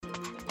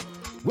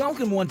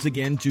Welcome once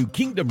again to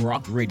Kingdom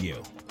Rock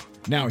Radio.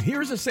 Now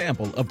here's a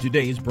sample of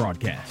today's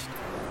broadcast.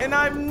 And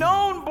I've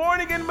known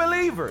born-again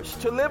believers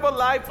to live a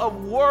life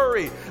of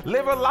worry,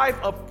 live a life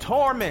of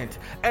torment.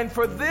 And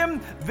for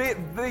them,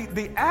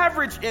 the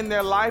average in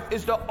their life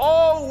is to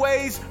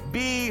always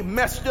be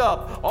messed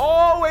up,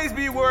 always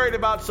be worried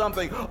about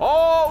something,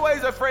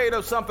 always afraid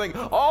of something,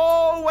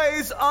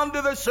 always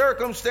under the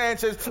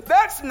circumstances.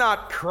 That's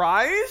not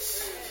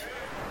Christ.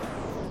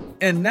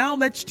 And now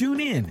let's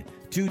tune in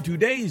to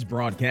today's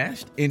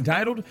broadcast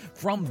entitled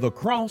From the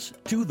Cross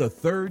to the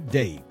Third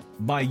Day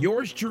by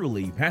yours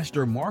truly,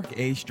 Pastor Mark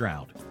A.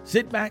 Stroud.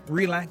 Sit back,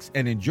 relax,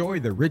 and enjoy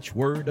the rich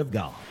word of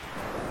God.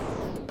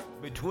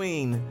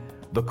 Between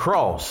the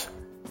cross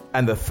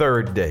and the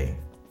third day.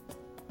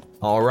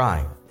 All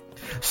right.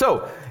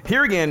 So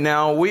here again,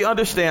 now we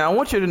understand. I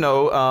want you to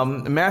know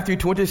Matthew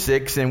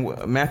 26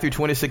 and Matthew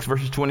 26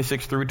 verses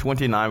 26 through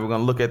 29. We're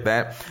going to look at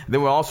that.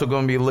 Then we're also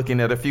going to be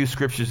looking at a few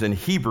scriptures in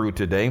Hebrew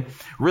today,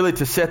 really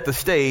to set the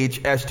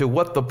stage as to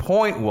what the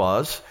point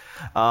was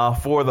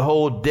for the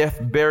whole death,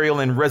 burial,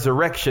 and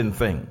resurrection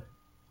thing.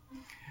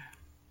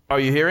 Are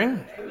you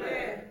hearing?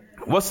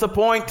 What's the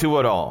point to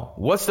it all?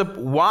 What's the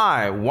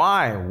why?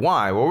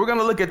 Well, we're going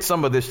to look at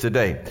some of this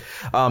today.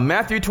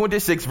 Matthew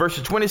 26,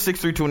 verses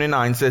 26 through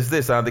 29 says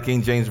this out of the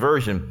King James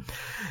Version.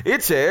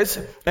 It says,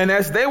 "And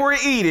as they were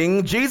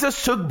eating,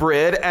 Jesus took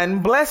bread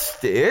and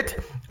blessed it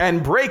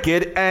and brake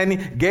it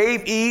and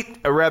gave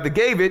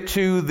it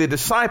to the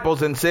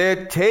disciples and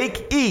said,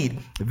 'Take, eat.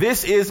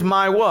 This is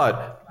my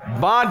what?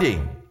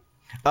 Body.'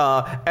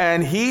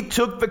 And he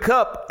took the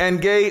cup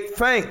and gave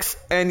thanks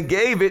and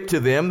gave it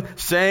to them,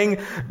 saying,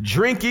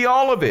 'Drink ye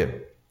all of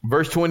it.'"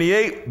 Verse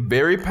 28,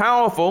 very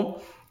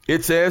powerful.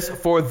 It says,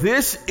 "For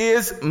this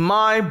is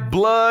my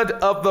blood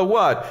of the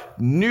what?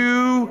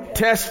 New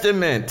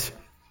Testament,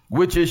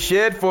 which is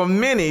shed for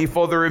many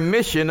for the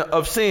remission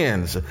of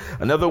sins."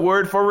 Another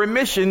word for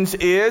remissions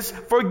is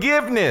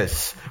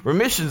forgiveness.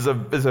 Remissions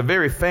is a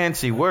very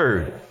fancy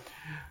word.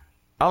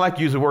 I like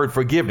to use the word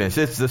forgiveness.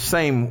 It's the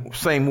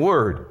same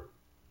word.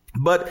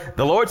 But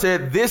the Lord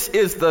said, "This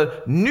is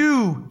the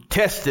New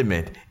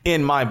Testament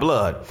in my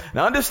blood."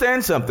 Now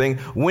understand something.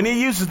 When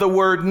he uses the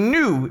word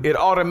new, it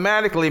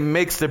automatically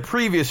makes the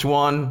previous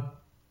one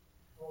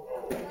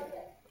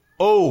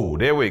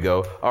old. There we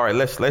go. All right,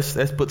 let's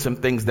put some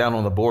things down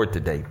on the board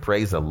today.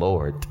 Praise the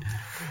Lord.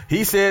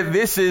 He said,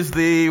 "This is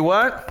the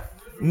what?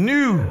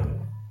 New."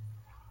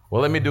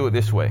 Well, let me do it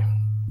this way.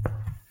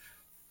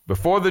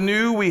 Before the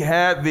new, we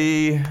had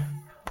the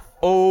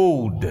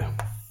old.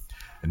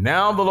 And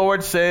now the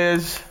Lord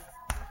says,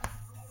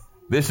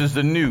 this is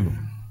the new.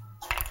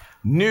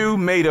 New,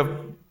 made of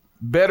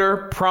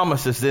better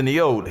promises than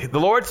the old. The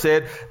Lord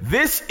said,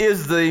 "This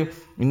is the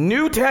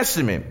New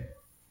Testament,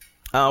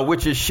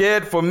 which is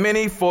shed for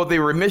many for the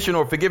remission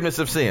or forgiveness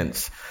of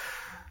sins."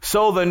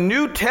 So the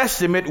New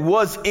Testament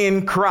was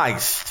in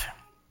Christ.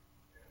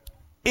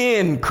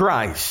 In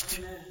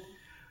Christ.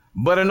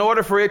 But in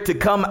order for it to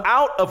come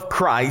out of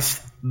Christ,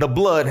 the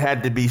blood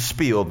had to be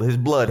spilled. His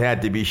blood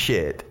had to be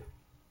shed.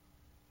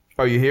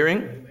 Are you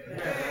hearing?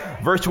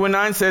 Verse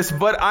 29 says,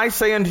 "But I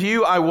say unto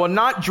you, I will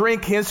not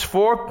drink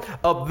henceforth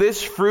of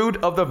this fruit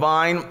of the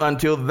vine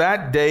until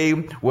that day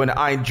when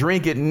I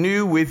drink it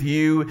new with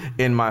you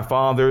in my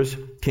Father's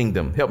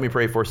kingdom." Help me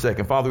pray for a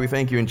second. Father, we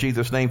thank you in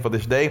Jesus' name for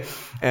this day.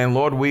 And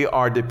Lord, we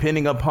are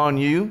depending upon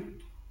you.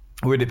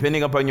 We're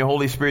depending upon your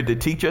Holy Spirit to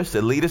teach us,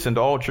 to lead us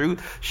into all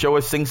truth, show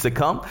us things to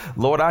come.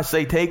 Lord, I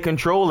say take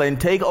control and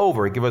take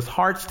over. Give us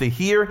hearts to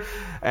hear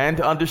and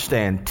to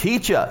understand.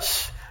 Teach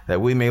us that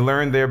we may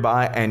learn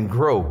thereby and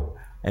grow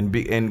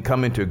and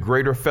come into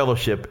greater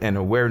fellowship and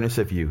awareness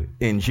of you.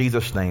 In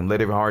Jesus' name,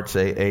 let every heart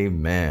say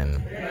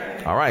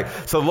amen. All right.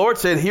 So the Lord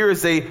said, here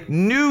is a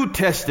New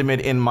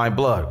Testament in my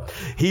blood.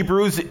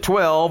 Hebrews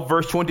 12,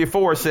 verse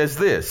 24 says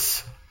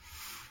this.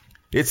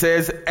 It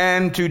says,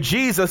 "And to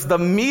Jesus, the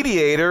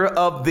mediator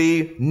of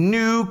the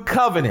new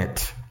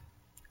covenant,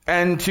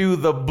 and to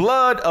the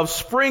blood of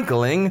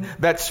sprinkling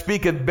that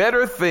speaketh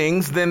better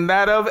things than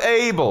that of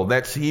Abel."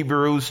 That's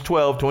Hebrews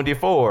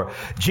 12:24.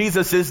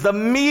 Jesus is the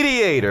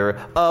mediator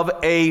of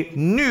a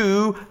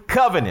new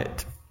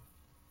covenant.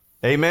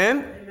 Amen?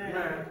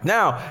 Amen.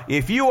 Now,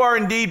 if you are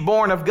indeed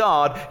born of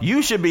God,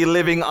 you should be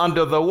living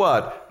under the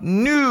what?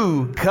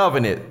 New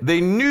covenant,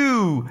 the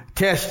New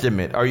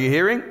Testament. Are you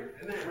hearing?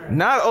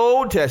 Not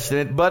Old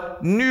Testament,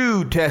 but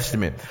New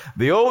Testament.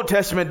 The Old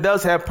Testament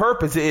does have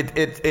purpose.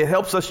 It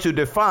helps us to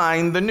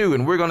define the new,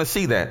 and we're going to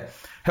see that.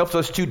 Helps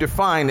us to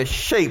define the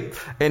shape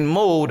and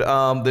mold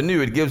the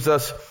new. It gives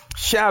us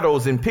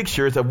shadows and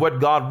pictures of what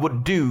God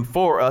would do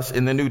for us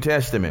in the New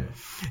Testament.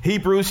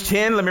 Hebrews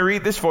 10, let me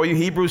read this for you.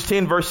 Hebrews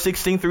 10, verse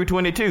 16 through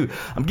 22.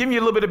 I'm giving you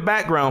a little bit of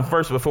background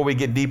first before we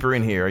get deeper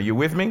in here. Are you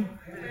with me?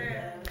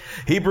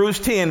 Hebrews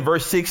 10,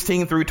 verse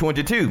 16 through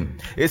 22.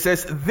 It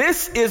says,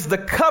 "This is the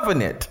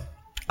covenant.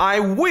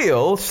 I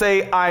will,"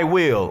 say I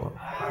will.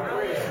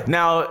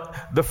 Now,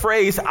 the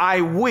phrase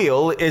I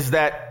will, is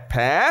that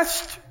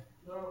past?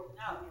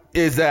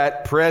 Is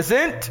that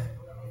present?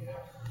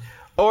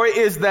 Or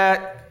is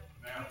that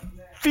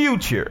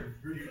future.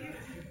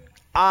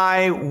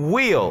 I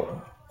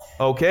will.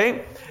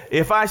 Okay?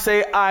 If I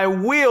say I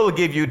will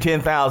give you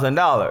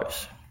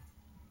 $10,000,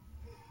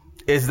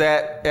 is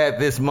that at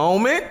this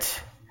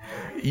moment?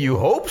 You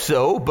hope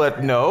so,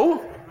 but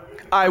no.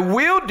 I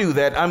will do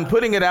that. I'm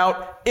putting it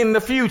out in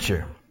the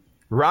future,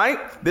 right?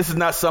 This is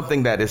not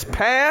something that is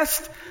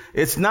past.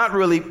 It's not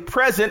really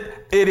present.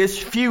 It is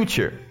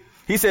future.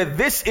 He said,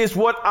 this is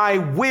what I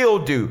will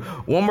do.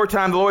 One more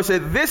time, the Lord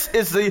said, this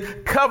is the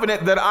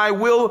covenant that I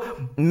will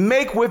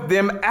make with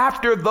them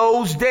after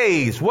those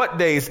days. What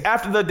days?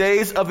 After the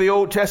days of the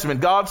Old Testament.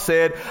 God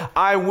said,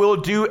 I will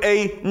do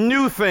a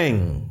new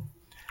thing.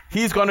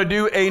 He's going to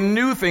do a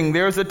new thing.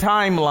 There's a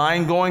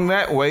timeline going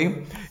that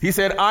way. He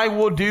said, I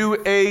will do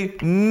a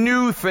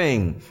new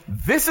thing.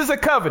 This is a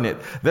covenant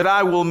that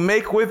I will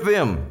make with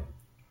them.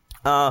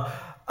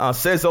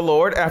 Says the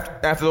Lord,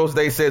 after those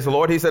days, says the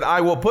Lord. He said, I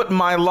will put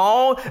my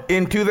law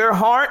into their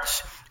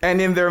hearts,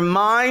 and in their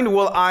mind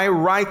will I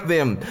write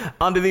them.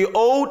 Under the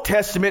Old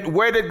Testament,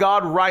 where did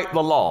God write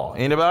the law?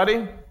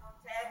 Anybody?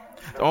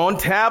 On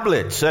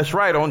tablets. That's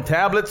right, on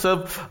tablets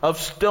of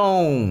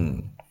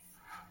stone.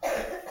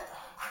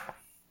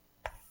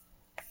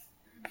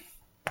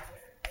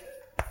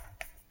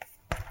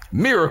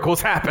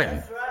 Miracles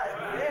happen.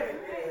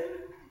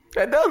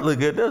 That does look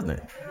good, doesn't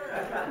it?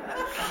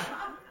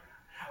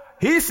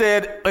 He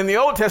said in the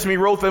Old Testament,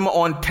 he wrote them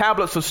on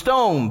tablets of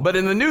stone, but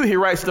in the New, he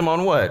writes them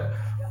on what?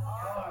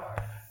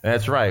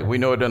 That's right. We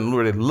know it doesn't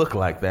really look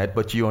like that,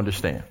 but you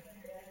understand.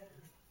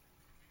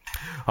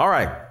 All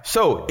right.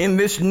 So in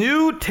this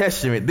New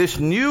Testament, this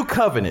new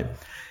covenant,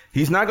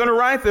 he's not going to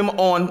write them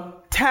on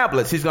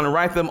tablets. He's going to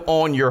write them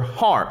on your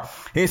heart.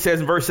 He says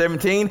in verse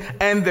 17,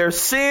 and their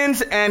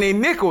sins and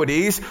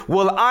iniquities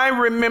will I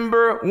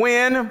remember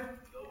when?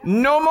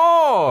 No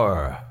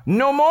more.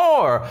 No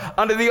more.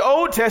 Under the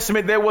Old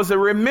Testament, there was a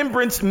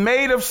remembrance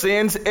made of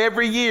sins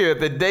every year,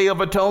 the Day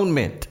of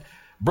Atonement.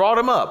 Brought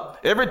them up.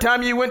 Every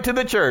time you went to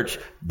the church,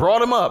 brought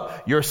them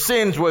up. Your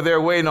sins were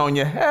there waiting on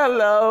you.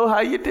 Hello,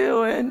 how you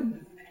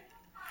doing?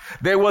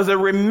 There was a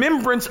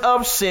remembrance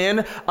of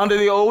sin under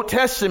the Old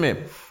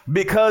Testament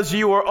because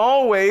you were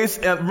always,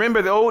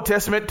 remember the Old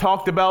Testament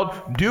talked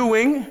about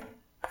doing,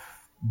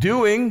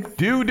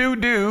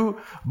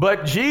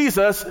 but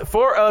Jesus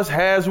for us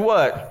has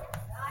what?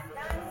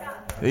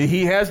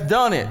 He has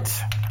done it.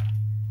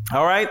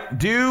 All right,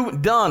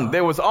 done.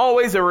 There was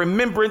always a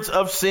remembrance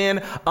of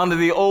sin under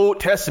the Old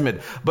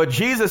Testament. But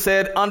Jesus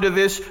said under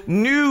this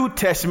New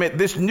Testament,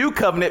 this new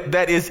covenant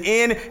that is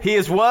in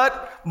his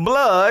what?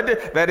 Blood,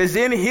 that is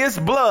in his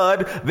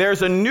blood,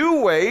 there's a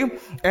new way.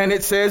 And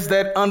it says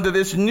that under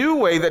this new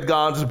way that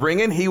God's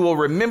bringing, he will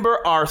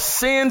remember our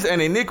sins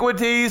and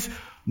iniquities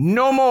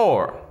no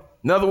more.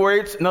 In other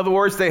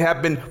words, they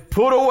have been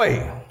put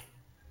away.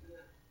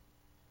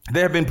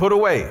 They have been put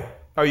away.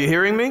 Are you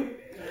hearing me?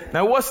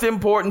 Now, what's the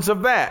importance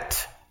of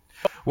that?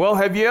 Well,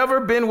 have you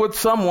ever been with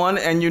someone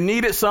and you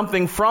needed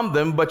something from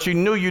them, but you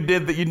knew you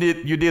did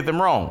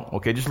them wrong?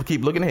 Okay, just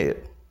keep looking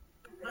ahead.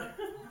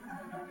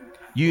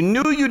 You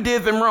knew you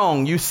did them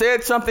wrong. You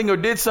said something or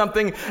did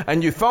something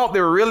and you thought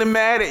they were really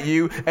mad at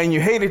you and you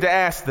hated to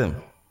ask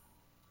them.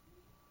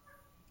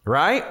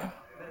 Right?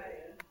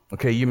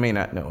 Okay, you may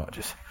not know.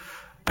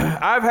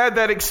 I've had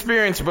that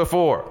experience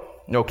before.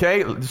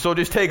 Okay, so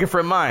just take it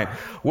from mine,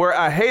 where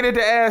I hated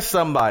to ask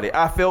somebody.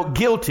 I felt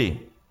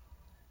guilty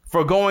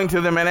for going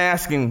to them and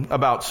asking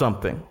about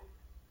something.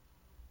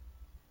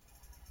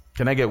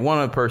 Can I get one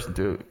other person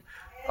to?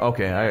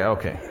 Okay.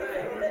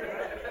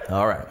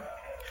 All right.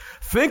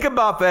 Think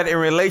about that in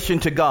relation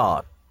to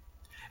God.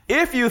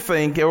 If you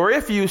think, or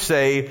if you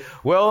say,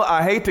 well,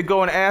 I hate to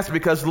go and ask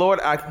because, Lord,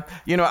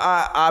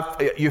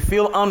 you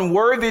feel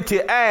unworthy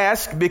to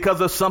ask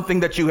because of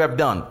something that you have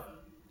done.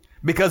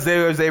 Because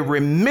there is a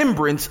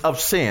remembrance of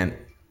sin.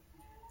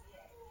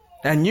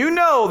 And you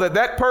know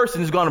that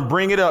person is going to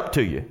bring it up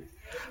to you.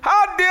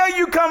 How dare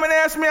you come and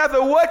ask me after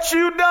what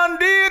you done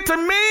did to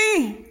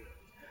me?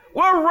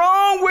 What's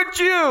wrong with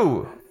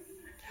you?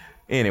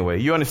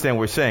 Anyway, you understand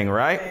what we're saying,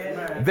 right?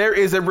 Amen. There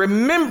is a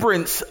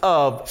remembrance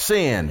of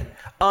sin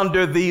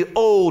under the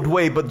old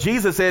way. But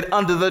Jesus said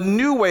under the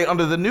new way,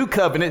 under the new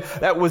covenant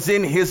that was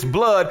in his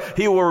blood,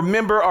 he will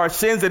remember our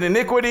sins and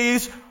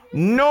iniquities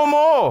no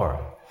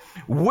more.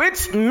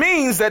 Which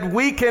means that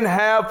we can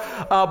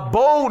have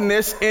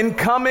boldness in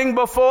coming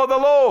before the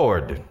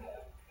Lord.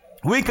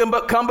 We can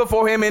come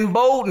before him in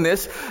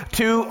boldness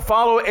to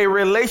follow a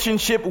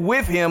relationship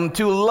with him,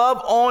 to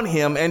love on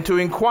him, and to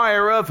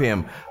inquire of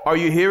him. Are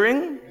you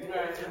hearing?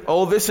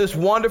 Oh, this is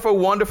wonderful,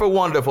 wonderful,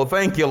 wonderful.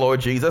 Thank you,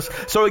 Lord Jesus.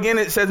 So again,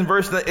 it says in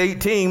verse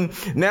 18,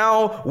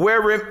 now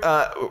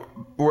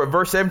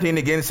verse 17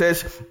 again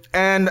says,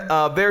 and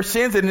their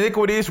sins and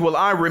iniquities will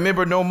I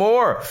remember no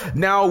more.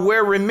 Now,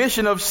 where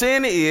remission of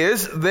sin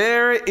is,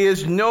 there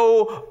is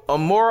no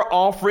more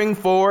offering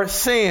for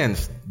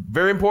sins.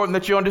 Very important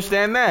that you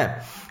understand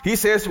that. He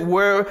says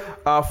where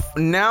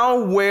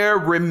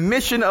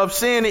remission of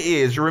sin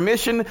is.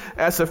 Remission,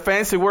 that's a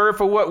fancy word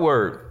for what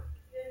word?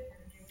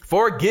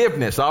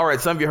 Forgiveness. All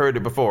right. Some of you heard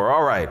it before.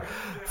 All right.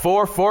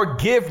 For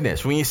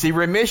forgiveness. When you see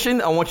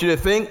remission, I want you to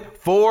think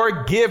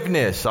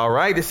forgiveness. All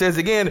right. It says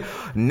again,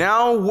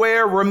 now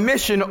where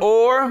remission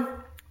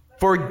or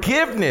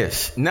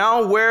forgiveness.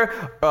 Now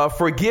where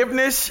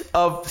forgiveness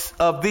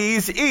of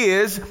these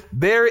is,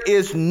 there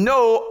is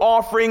no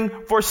offering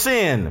for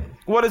sin.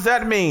 What does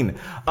that mean?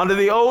 Under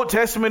the Old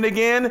Testament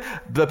again,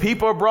 the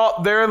people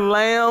brought their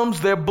lambs,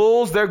 their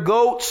bulls, their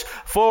goats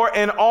for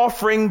an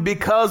offering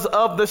because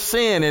of the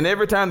sin. And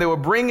every time they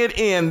would bring it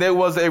in, there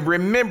was a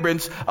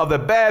remembrance of the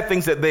bad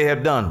things that they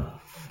had done.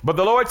 But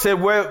the Lord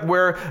said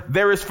where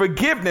there is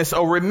forgiveness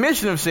or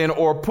remission of sin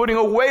or putting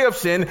away of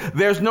sin,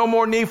 there's no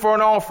more need for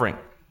an offering.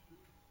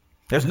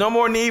 There's no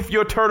more need for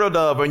your turtle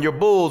dove and your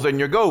bulls and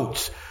your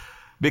goats,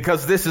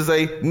 because this is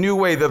a new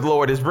way that the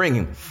Lord is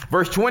bringing.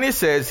 Verse 20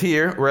 says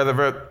here, rather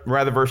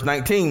verse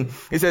 19,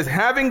 it says,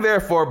 having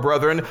therefore,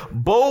 brethren,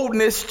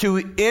 boldness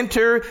to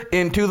enter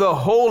into the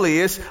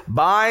holiest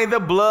by the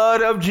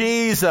blood of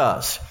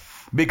Jesus.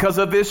 Because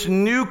of this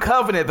new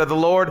covenant that the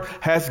Lord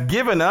has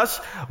given us,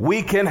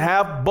 we can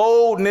have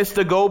boldness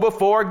to go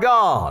before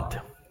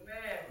God.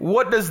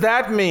 What does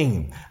that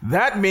mean?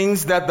 That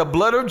means that the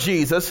blood of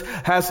Jesus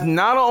has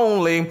not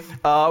only,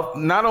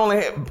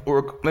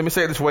 or let me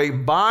say it this way,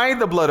 by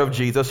the blood of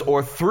Jesus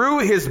or through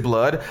his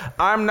blood,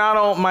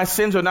 my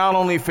sins are not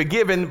only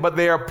forgiven, but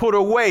they are put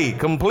away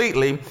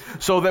completely,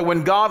 so that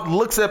when God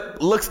looks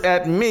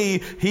at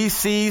me, he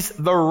sees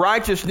the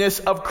righteousness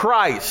of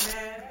Christ.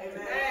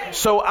 Amen.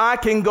 So I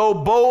can go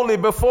boldly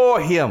before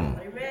him.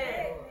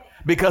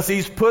 Because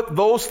he's put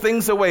those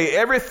things away.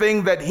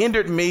 Everything that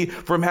hindered me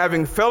from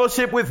having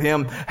fellowship with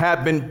him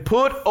have been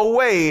put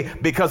away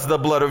because of the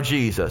blood of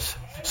Jesus.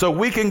 So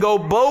we can go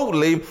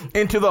boldly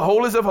into the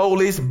holies of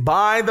holies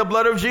by the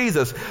blood of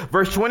Jesus.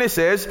 Verse 20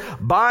 says,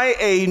 by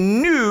a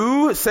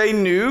new, say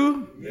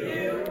new,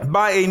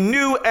 by a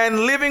new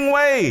and living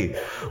way,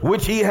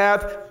 which he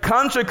hath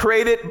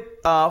consecrated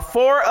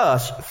for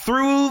us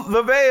through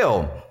the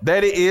veil,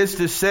 that it is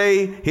to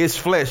say his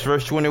flesh.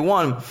 Verse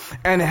 21,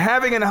 and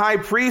having an high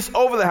priest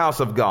over the house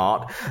of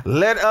God,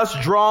 let us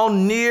draw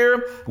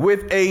near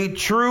with a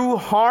true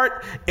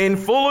heart in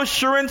full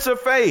assurance of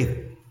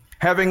faith,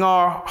 having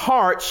our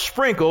hearts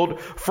sprinkled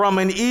from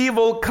an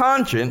evil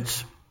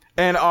conscience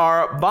and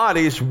our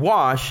bodies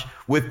washed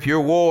with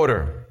pure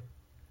water.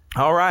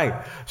 All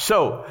right.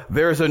 So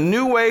there's a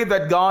new way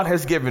that God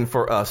has given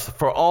for us,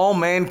 for all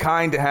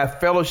mankind to have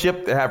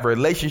fellowship, to have a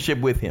relationship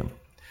with him.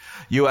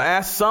 You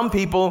ask some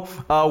people,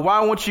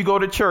 why won't you go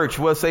to church?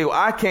 Well, say, well,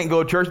 I can't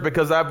go to church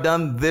because I've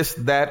done this,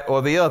 that,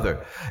 or the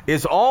other.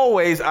 It's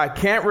always, I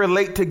can't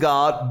relate to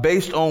God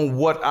based on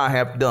what I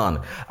have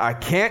done. I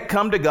can't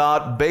come to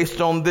God based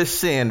on this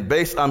sin.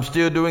 I'm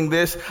still doing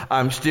this.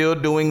 I'm still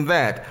doing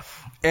that.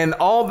 And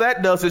all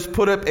that does is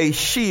put up a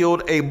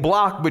shield, a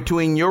block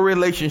between your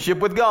relationship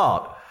with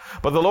God.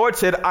 But the Lord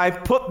said, I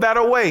put that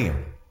away.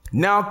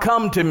 Now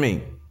come to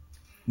me.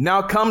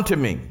 Now come to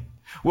me.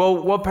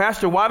 Well,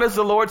 Pastor, why does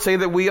the Lord say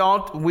that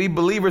we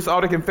believers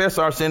ought to confess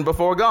our sin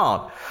before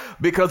God?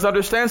 Because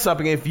understand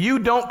something. If you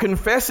don't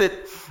confess it,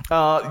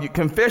 you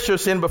confess your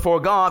sin before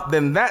God,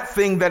 then that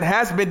thing that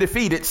has been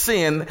defeated,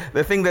 sin,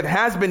 the thing that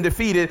has been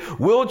defeated,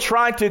 will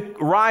try to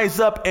rise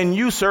up and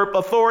usurp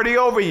authority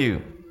over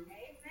you.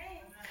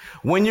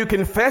 When you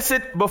confess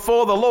it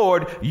before the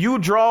Lord, you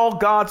draw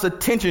God's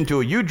attention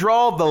to it. You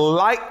draw the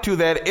light to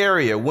that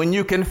area when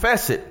you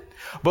confess it.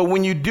 But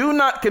when you do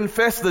not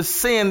confess the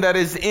sin that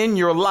is in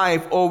your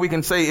life, or we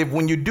can say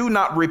when you do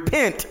not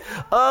repent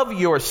of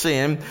your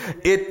sin,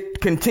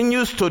 it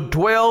continues to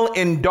dwell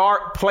in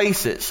dark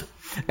places.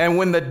 And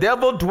when the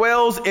devil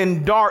dwells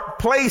in dark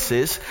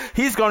places,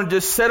 he's going to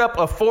just set up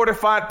a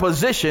fortified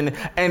position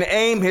and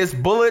aim his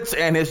bullets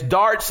and his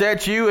darts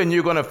at you. And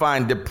you're going to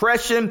find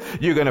depression.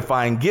 You're going to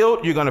find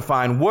guilt. You're going to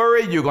find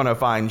worry. You're going to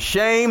find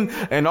shame.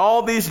 And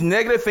all these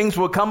negative things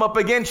will come up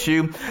against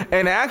you.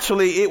 And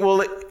actually,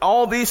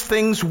 all these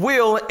things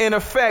will, in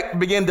effect,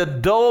 begin to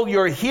dull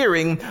your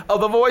hearing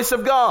of the voice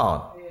of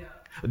God.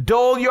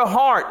 Dull your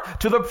heart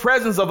to the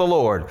presence of the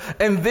Lord.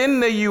 And then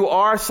there you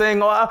are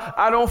saying, oh,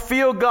 I don't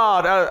feel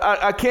God.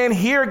 I can't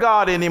hear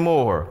God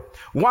anymore.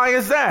 Why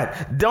is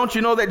that? Don't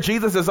you know that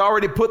Jesus has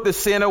already put the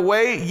sin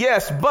away?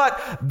 Yes,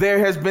 but there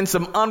has been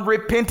some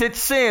unrepented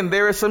sin.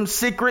 There is some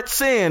secret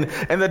sin.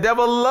 And the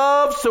devil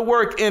loves to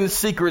work in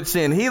secret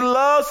sin. He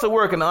loves to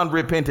work in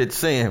unrepented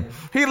sin.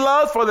 He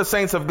loves for the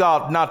saints of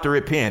God not to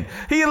repent.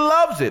 He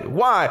loves it.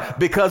 Why?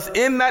 Because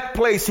in that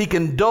place, he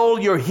can dull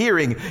your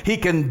hearing. He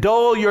can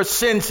dull your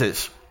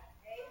senses.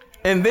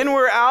 And then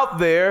we're out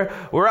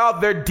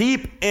there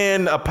deep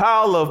in a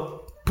pile of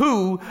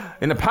poo,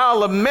 in a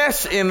pile of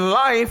mess in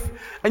life,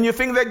 and you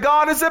think that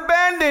God has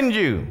abandoned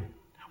you,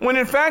 when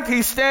in fact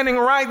he's standing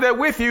right there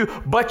with you,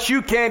 but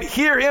you can't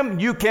hear him,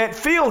 you can't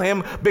feel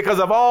him because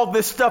of all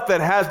this stuff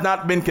that has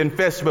not been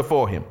confessed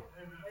before him.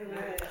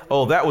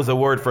 Oh, that was a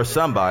word for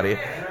somebody.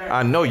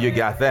 I know you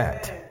got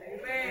that.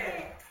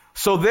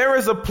 So there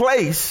is a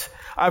place.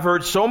 I've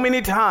heard so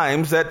many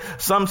times that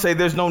some say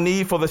there's no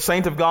need for the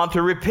saint of God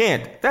to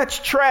repent. That's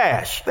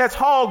trash. That's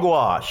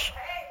hogwash.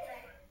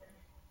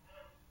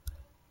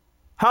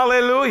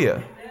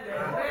 Hallelujah.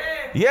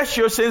 Yes,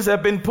 your sins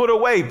have been put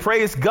away.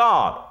 Praise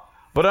God.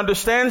 But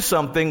understand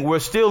something. We're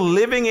still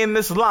living in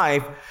this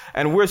life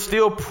and we're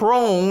still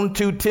prone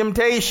to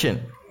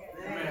temptation.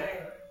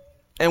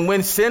 And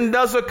when sin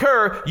does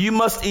occur, you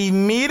must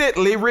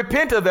immediately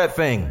repent of that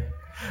thing.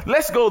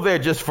 Let's go there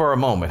just for a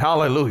moment.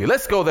 Hallelujah.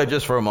 Let's go there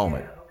just for a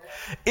moment.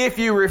 If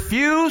you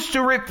refuse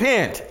to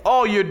repent,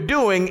 all you're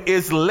doing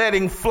is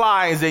letting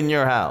flies in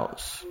your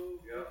house.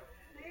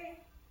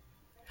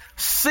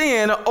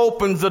 Sin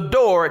opens the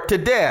door to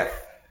death.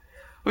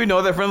 We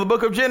know that from the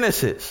book of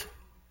Genesis.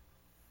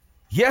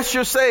 Yes,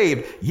 you're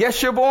saved.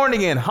 Yes, you're born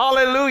again.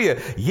 Hallelujah.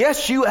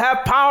 Yes, you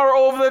have power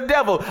over the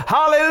devil.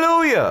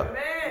 Hallelujah.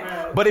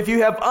 Amen. But if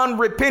you have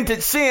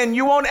unrepented sin,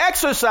 you won't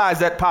exercise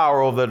that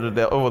power over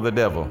the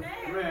devil.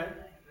 Amen.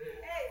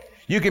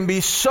 You can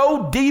be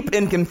so deep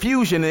in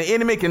confusion, the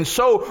enemy can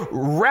so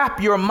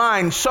wrap your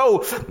mind,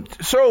 so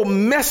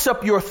mess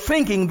up your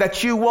thinking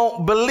that you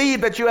won't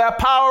believe that you have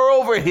power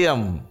over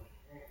him.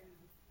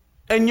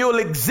 And you'll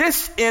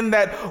exist in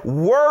that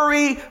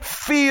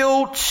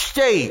worry-filled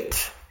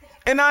state.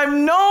 And I've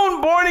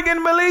known born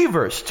again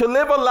believers to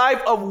live a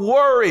life of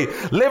worry,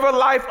 live a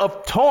life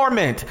of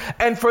torment.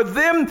 And for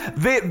them,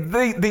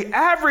 the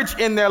average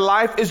in their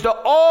life is to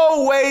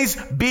always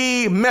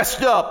be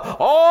messed up,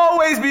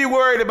 always be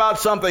worried about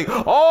something,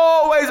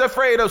 always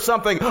afraid of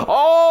something,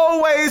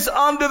 always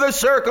under the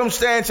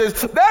circumstances.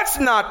 That's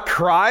not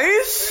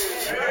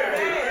Christ.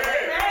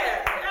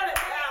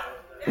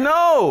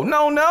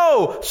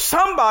 No.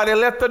 Somebody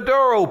left the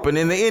door open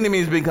and the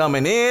enemy's been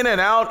coming in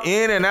and out,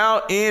 in and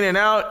out, in and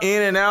out,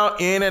 in and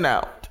out, in and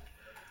out.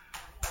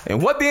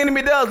 And what the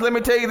enemy does, let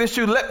me tell you this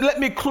too. Let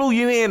me clue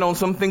you in on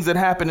some things that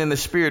happen in the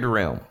spirit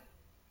realm.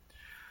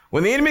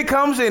 When the enemy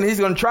comes in, he's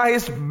going to try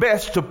his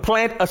best to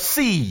plant a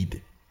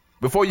seed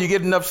before you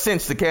get enough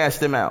sense to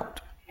cast him out.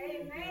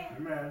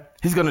 Amen.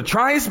 He's going to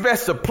try his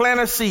best to plant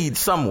a seed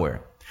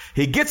somewhere.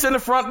 He gets in the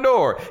front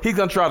door. He's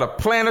going to try to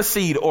plant a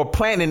seed or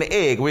plant an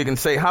egg. We can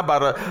say, how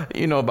about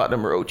about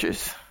them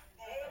roaches?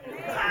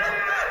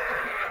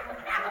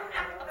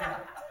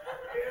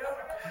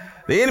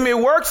 The enemy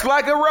works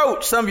like a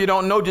roach. Some of you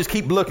don't know. Just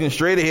keep looking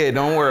straight ahead.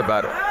 Don't worry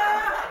about it.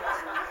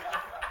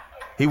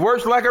 He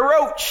works like a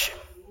roach.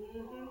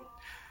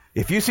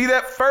 If you see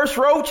that first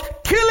roach,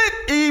 kill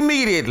it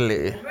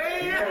immediately.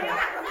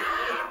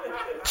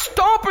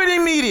 Stop it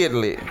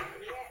immediately.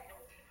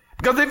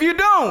 Because if you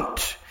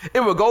don't,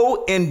 it will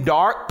go in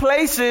dark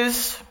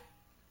places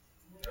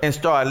and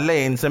start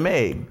laying some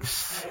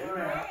eggs.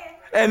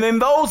 And then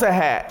those will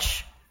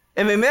hatch.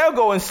 And then they'll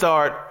go and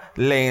start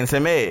laying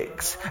some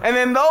eggs. And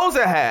then those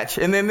will hatch.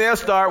 And then they'll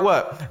start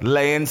what?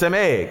 Laying some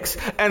eggs.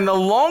 And the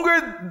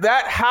longer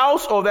that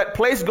house or that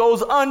place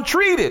goes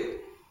untreated,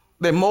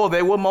 the more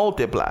they will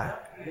multiply.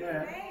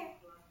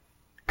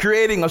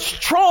 Creating a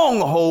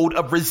stronghold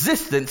of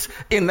resistance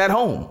in that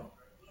home.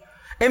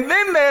 And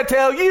then they'll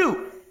tell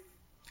you,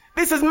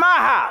 this is my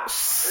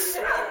house.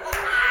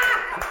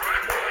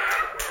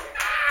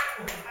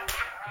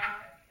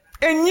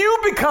 And you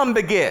become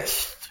the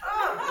guest.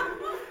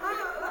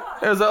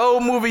 There's an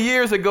old movie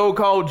years ago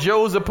called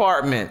Joe's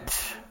Apartment.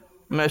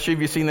 I'm not sure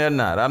if you've seen that or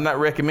not. I'm not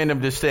recommending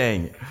them just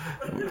saying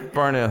it.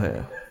 Parnell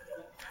here.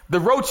 The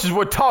roaches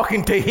were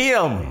talking to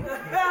him.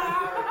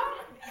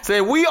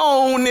 Say, we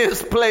own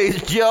this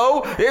place,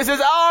 Joe. This is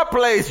our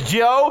place,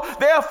 Joe.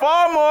 There are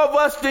far more of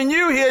us than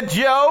you here,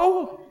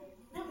 Joe.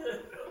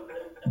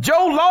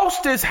 Joe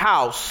lost his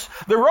house.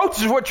 The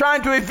roaches were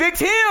trying to evict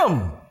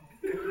him.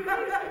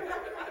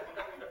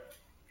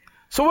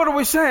 So what are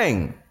we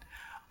saying?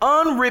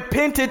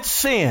 Unrepented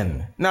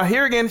sin. Now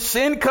here again,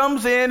 sin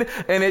comes in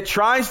and it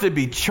tries to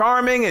be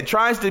charming. It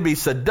tries to be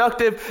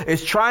seductive.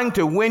 It's trying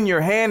to win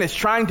your hand. It's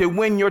trying to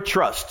win your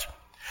trust.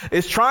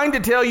 It's trying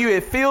to tell you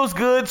it feels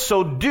good,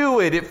 so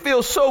do it. It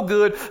feels so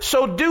good,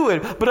 so do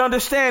it. But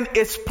understand,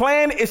 its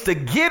plan is to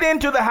get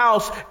into the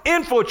house,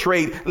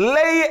 infiltrate,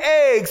 lay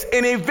eggs,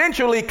 and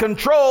eventually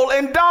control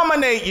and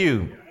dominate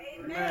you.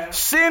 Amen.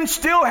 Sin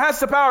still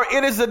has the power.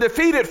 It is a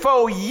defeated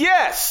foe,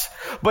 yes,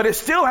 but it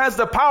still has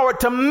the power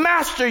to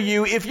master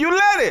you if you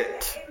let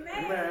it.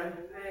 Amen.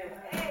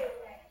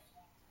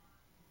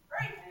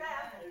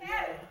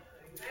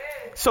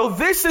 So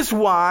this is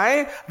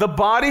why the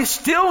body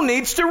still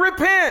needs to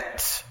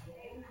repent.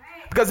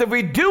 Because if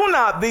we do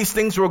not, these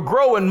things will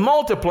grow and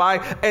multiply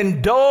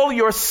and dull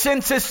your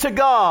senses to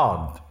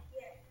God.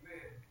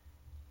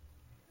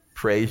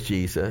 Praise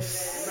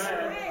Jesus.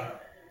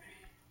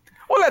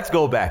 Well, let's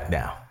go back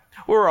now.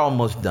 We're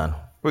almost done.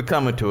 We're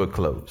coming to a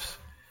close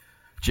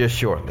just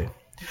shortly.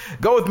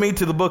 Go with me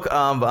to the book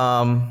of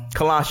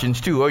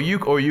Colossians 2, or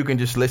you can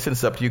just listen.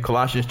 It's up to you.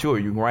 Colossians 2, or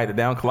you can write it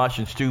down.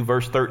 Colossians 2,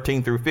 verse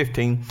 13 through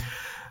 15.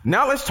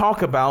 Now let's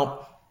talk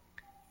about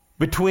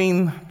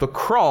between the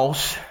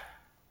cross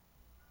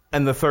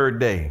and the third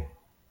day.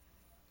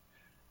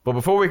 But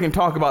before we can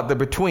talk about the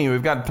between,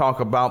 we've got to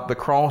talk about the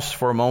cross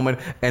for a moment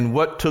and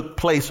what took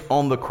place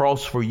on the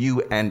cross for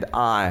you and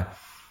I.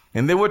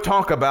 And then we'll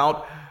talk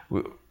about,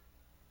 we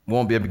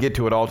won't be able to get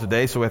to it all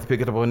today, so we have to pick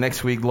it up on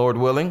next week, Lord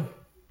willing.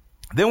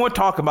 Then we'll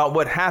talk about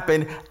what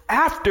happened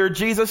after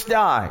Jesus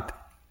died.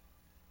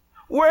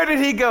 Where did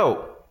he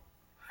go?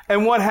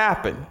 And what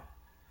happened?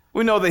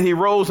 We know that he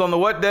rose on the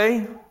what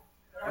day?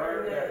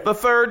 The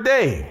third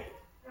day.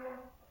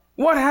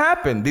 What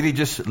happened? Did he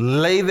just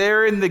lay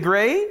there in the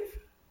grave?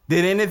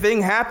 Did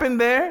anything happen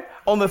there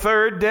on the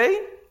third day?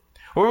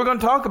 Well, we're going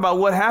to talk about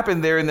what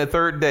happened there in the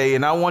third day.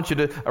 And I want you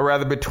to, or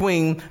rather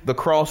between the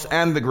cross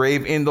and the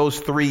grave in those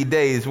 3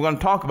 days, we're going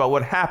to talk about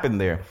what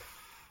happened there.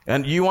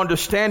 And you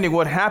understanding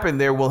what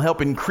happened there will help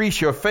increase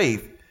your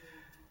faith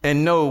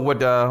and know what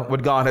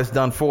God has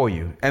done for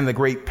you and the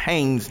great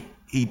pains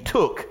he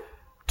took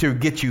to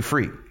get you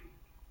free.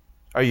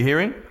 Are you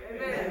hearing?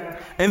 Amen.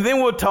 And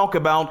then we'll talk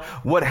about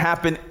what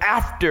happened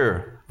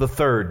after the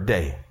third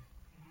day.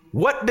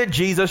 What did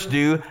Jesus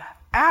do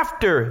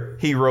after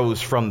he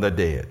rose from the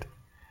dead?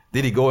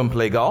 Did he go and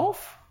play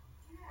golf?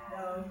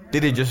 No.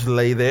 Did he just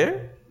lay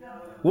there? No.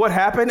 What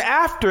happened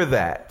after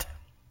that?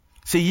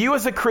 See, you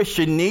as a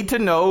Christian need to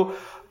know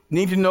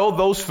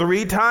those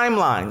 3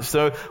 timelines.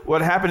 So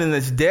what happened in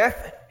his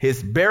death,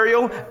 his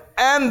burial,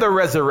 and the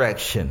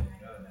resurrection.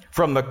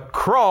 From the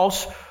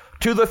cross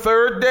to the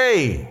third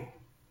day.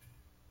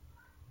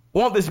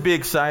 Won't this be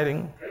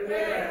exciting?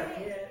 Amen.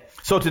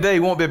 So today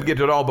we won't be able to get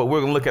to it all, but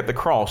we're going to look at the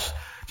cross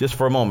just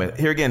for a moment.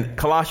 Here again,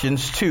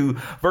 Colossians 2,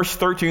 verse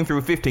 13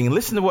 through 15.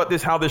 Listen to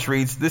how this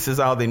reads. This is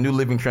out of the New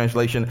Living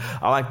Translation.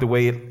 I like the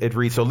way it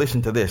reads, so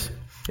listen to this.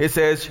 It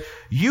says,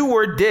 "You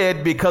were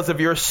dead because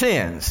of your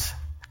sins,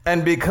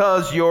 and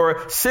because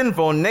your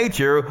sinful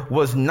nature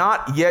was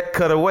not yet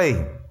cut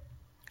away.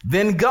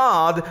 Then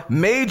God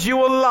made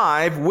you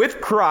alive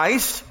with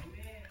Christ,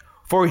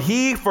 for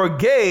he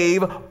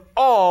forgave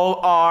all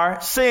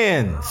our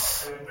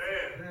sins."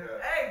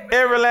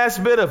 Every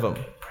last bit of them.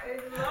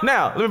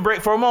 Now, let me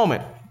break for a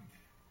moment.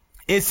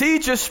 Is he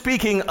just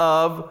speaking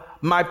of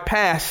my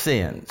past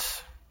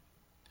sins?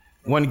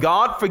 When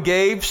God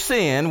forgave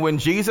sin, when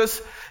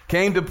Jesus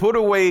came to put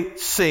away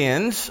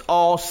sins,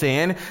 all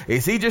sin,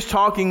 is he just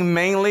talking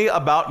mainly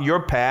about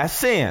your past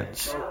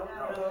sins?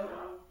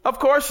 Of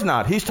course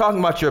not. He's talking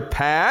about your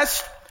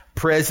past,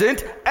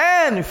 present,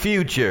 and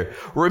future.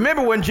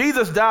 Remember, when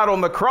Jesus died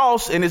on the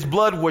cross and his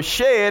blood was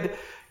shed,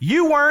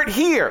 you weren't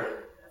here.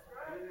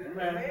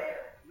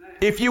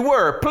 If you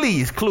were,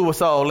 please clue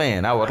us all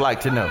in. I would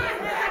like to know.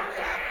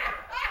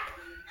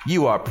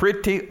 You are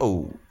pretty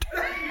old.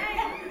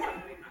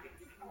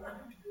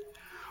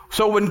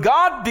 So when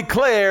God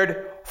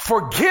declared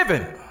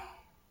forgiven,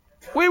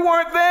 we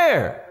weren't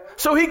there.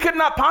 So he could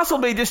not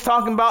possibly just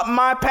talking about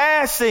my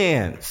past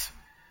sins.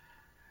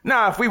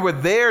 Now, if we were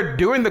there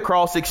during the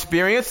cross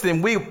experience,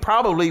 then we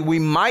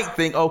might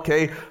think,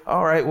 okay,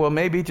 all right, well,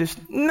 maybe just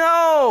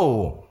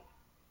no.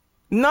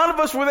 None of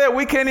us were there.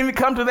 We can't even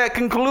come to that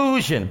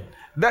conclusion.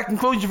 That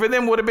conclusion for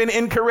them would have been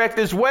incorrect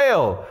as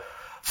well.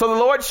 So the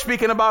Lord's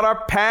speaking about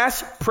our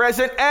past,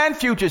 present, and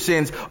future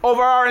sins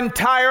over our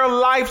entire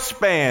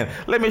lifespan.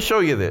 Let me show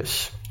you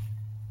this.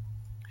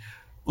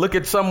 Look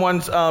at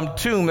someone's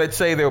tomb that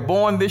say they were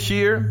born this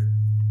year.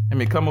 Let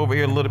me come over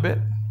here a little bit.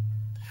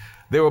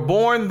 They were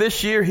born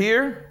this year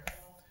here,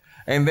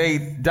 and they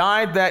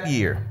died that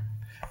year.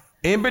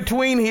 In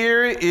between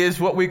here is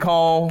what we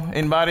call,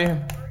 anybody?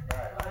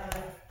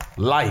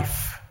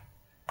 Life.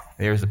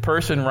 There's a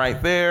person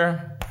right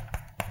there.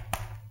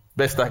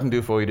 Best I can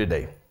do for you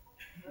today.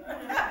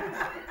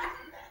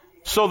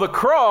 So the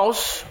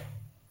cross,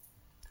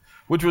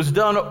 which was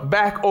done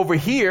back over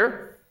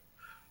here,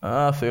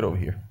 I'll say it over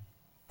here.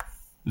 It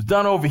was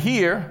done over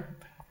here.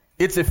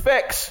 Its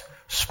effects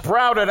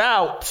sprouted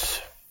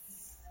out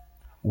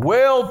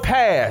well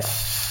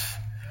past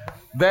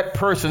that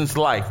person's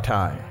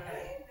lifetime.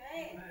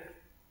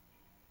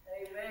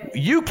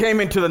 You came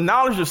into the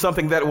knowledge of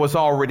something that was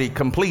already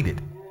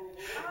completed.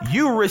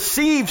 You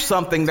received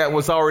something that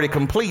was already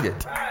completed.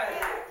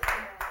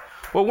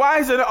 Well, why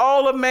isn't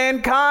all of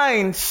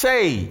mankind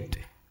saved?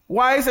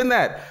 Why isn't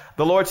that?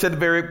 The Lord said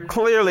very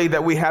clearly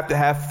that we have to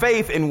have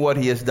faith in what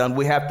he has done.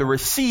 We have to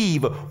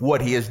receive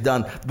what he has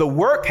done. The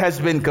work has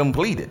been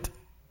completed.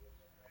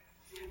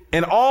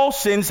 And all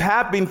sins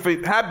have been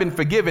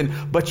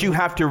forgiven, but you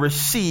have to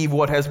receive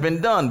what has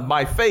been done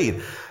by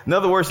faith. In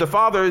other words, the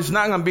Father is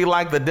not going to be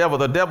like the devil.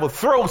 The devil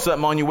throws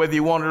something on you whether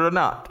you want it or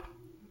not.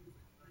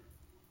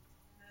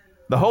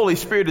 The Holy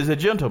Spirit is a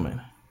gentleman.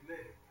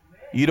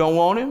 You don't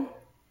want him,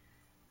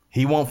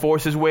 he won't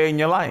force his way in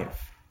your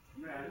life.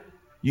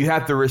 You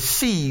have to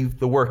receive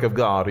the work of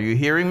God. Are you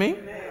hearing me?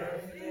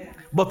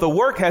 But the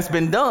work has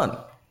been done.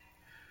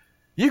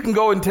 You can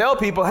go and tell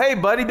people, hey,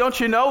 buddy, don't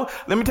you know?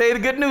 Let me tell you the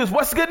good news.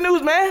 What's the good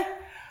news, man?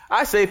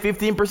 I say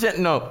 15%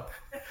 no.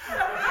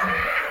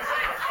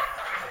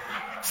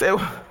 Say,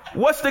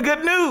 what's the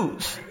good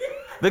news?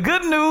 The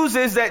good news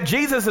is that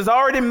Jesus has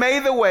already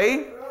made the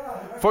way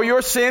for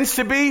your sins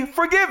to be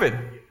forgiven.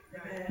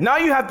 Now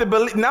you have to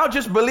believe, now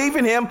just believe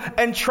in him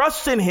and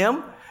trust in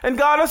him, and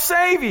God will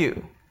save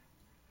you.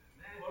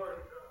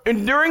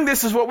 And during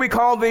this is what we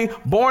call the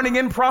born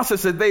again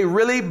process. That they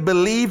really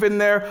believe in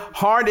their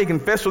heart, they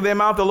confess with their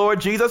mouth the Lord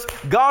Jesus,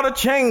 God will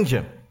change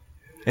them.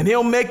 And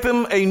he'll make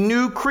them a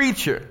new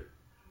creature.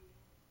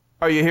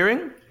 Are you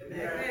hearing?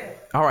 Amen.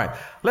 All right,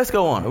 let's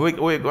go on.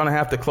 We're going to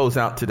have to close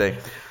out today.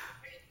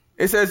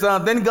 It says,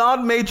 then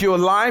God made you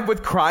alive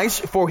with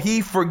Christ, for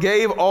he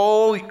forgave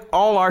all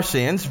our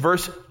sins.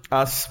 Verse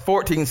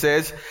 14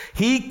 says,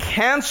 he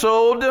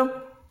canceled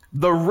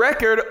the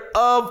record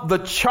of the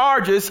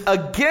charges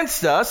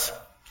against us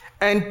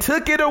and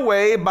took it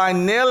away by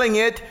nailing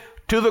it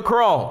to the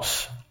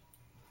cross.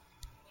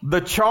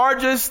 The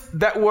charges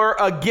that were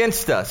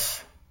against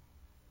us.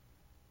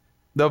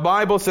 The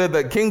Bible said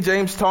that King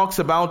James talks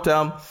about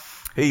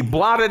he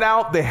blotted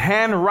out the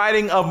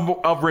handwriting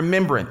of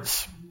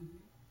remembrance.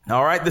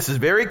 All right, this is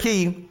very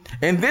key.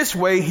 In this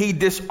way, he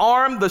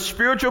disarmed the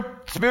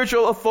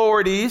spiritual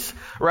authorities,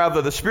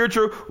 rather the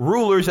spiritual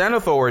rulers and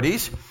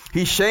authorities.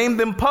 He shamed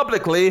them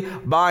publicly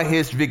by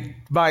his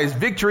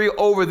victory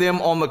over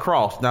them on the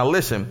cross. Now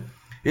listen,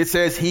 it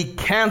says he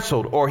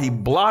canceled or he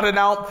blotted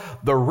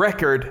out the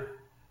record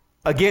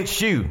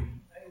against you.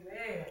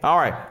 Amen. All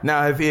right.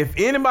 Now, if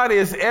anybody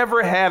has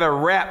ever had a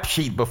rap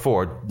sheet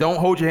before, don't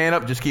hold your hand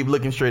up. Just keep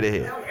looking straight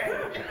ahead. Okay.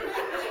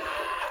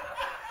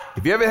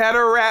 If you ever had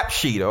a rap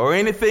sheet or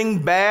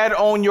anything bad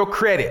on your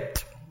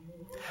credit,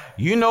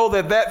 you know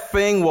that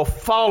thing will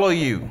follow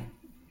you,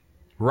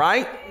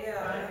 right?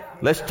 Yeah.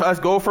 Let's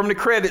go from the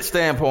credit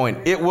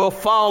standpoint. It will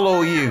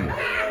follow you.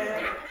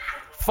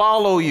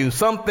 Follow you.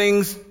 Some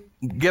things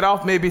get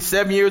off maybe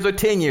 7 years or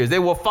 10 years. They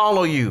will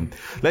follow you.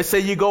 Let's say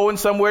you go in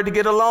somewhere to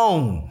get a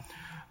loan.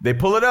 They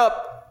pull it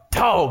up.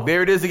 Dog,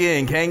 there it is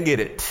again. Can't get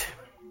it.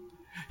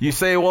 You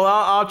say, well,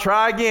 I'll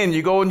try again.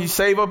 You go and you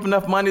save up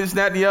enough money, this,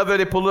 that, and the other.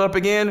 They pull it up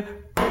again.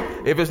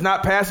 If it's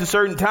not past a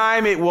certain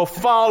time, it will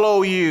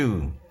follow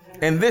you.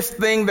 And this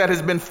thing that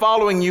has been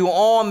following you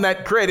on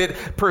that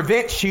credit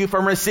prevents you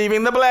from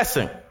receiving the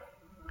blessing.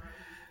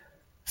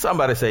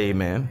 Somebody say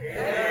amen.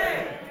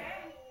 Amen.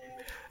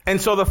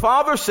 And so the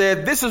Father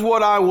said, this is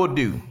what I will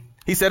do.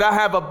 He said, I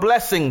have a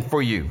blessing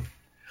for you.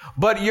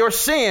 But your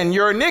sin,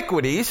 your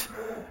iniquities,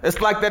 it's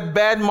like that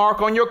bad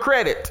mark on your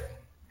credit.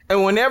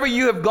 And whenever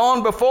you have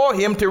gone before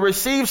him to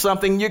receive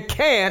something, you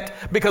can't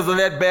because of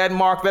that bad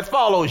mark that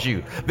follows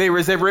you. There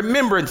is a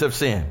remembrance of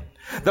sin.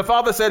 The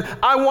Father said,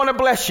 I want to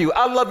bless you.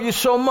 I love you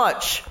so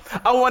much.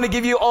 I want to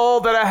give you all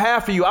that I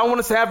have for you. I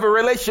want us to have a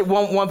relationship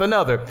with one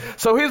another.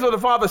 So here's what the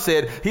Father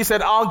said. He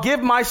said, I'll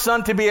give my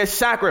son to be a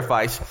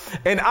sacrifice,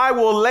 and I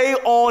will lay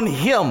on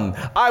him.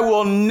 I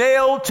will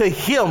nail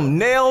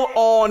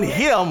on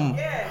him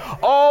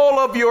all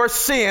of your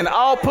sin.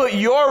 I'll put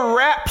your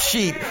rap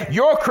sheet,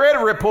 your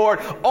credit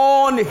report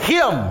on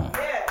him.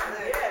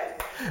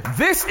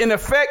 This, in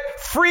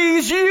effect,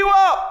 frees you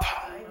up.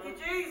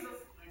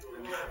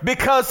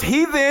 Because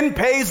he then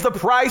pays the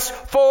price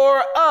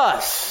for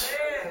us.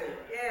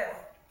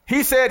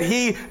 He said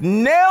he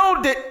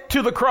nailed it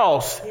to the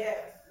cross.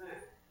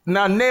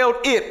 Now, nailed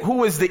it.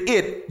 Who is the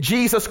it?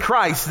 Jesus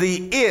Christ.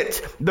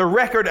 The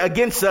record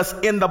against us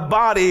in the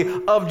body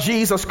of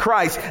Jesus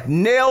Christ.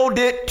 Nailed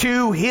it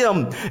to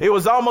him. It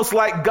was almost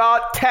like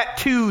God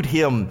tattooed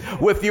him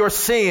with your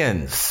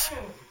sins.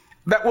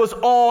 That was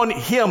on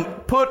him,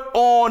 put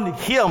on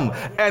him,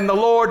 and the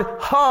Lord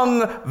hung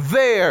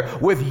there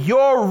with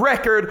your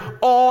record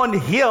on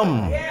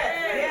him.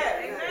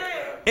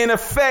 In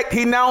effect,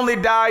 he not only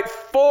died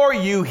for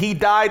you, he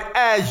died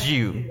as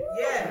you.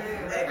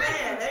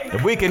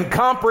 If we can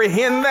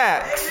comprehend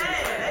that,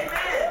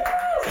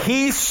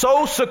 he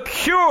so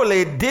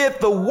securely did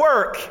the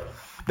work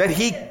that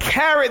he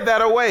carried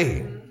that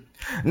away.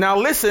 Now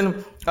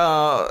listen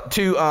to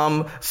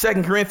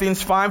 2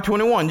 Corinthians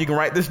 5:21. You can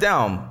write this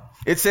down.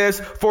 It says,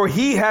 for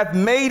he hath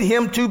made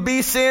him to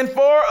be sin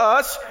for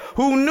us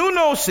who knew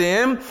no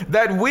sin,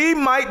 that we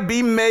might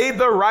be made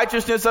the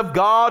righteousness of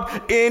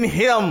God in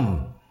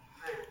him.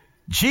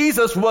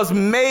 Jesus was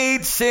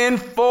made sin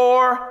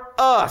for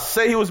us.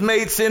 Say he was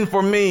made sin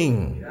for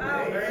me.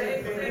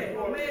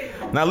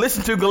 Now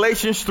listen to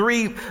Galatians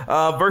 3,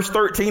 verse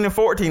 13 and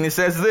 14. It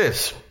says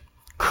this.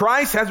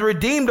 Christ has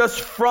redeemed us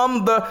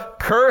from the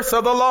curse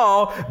of the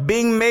law,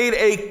 being made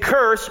a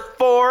curse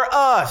for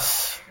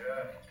us.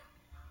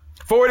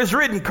 For it is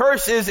written,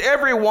 cursed is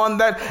everyone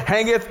that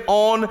hangeth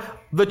on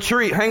a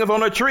tree,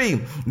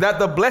 that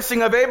the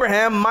blessing of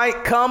Abraham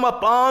might come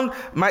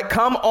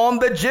on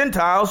the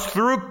Gentiles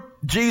through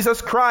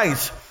Jesus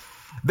Christ,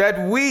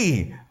 that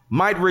we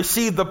might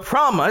receive the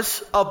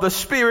promise of the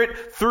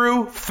Spirit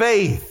through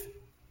faith.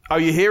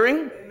 Are you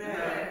hearing?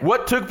 Amen.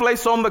 What took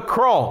place on the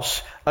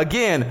cross?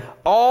 Again,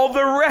 all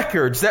the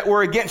records that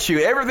were against you,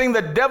 everything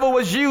the devil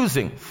was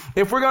using.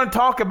 If we're going to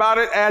talk about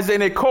it as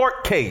in a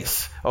court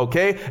case,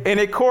 okay, in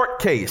a court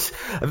case,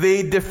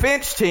 the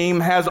defense team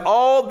has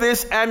all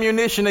this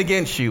ammunition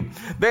against you.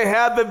 They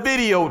have the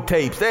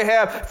videotapes. They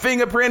have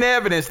fingerprint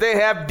evidence. They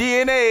have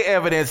DNA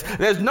evidence.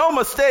 There's no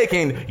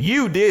mistaking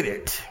you did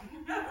it.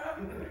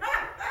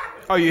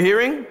 Are you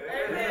hearing?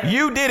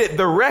 You did it.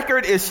 The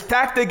record is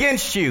stacked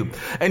against you.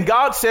 And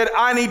God said,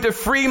 I need to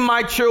free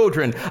my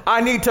children. I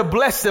need to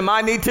bless them.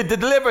 I need to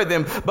deliver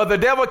them. But the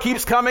devil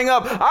keeps coming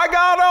up. I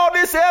got all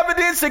this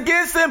evidence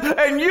against them,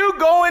 and you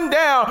going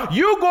down.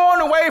 You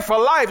going away for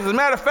life. As a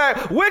matter of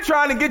fact, we're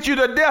trying to get you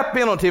the death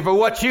penalty for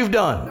what you've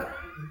done.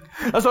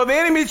 And so the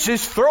enemy's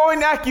just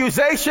throwing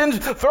accusations,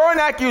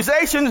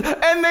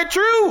 and they're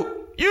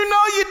true. You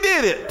know you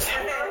did it.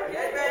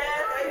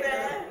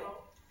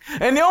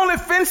 And the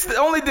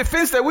only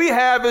defense that we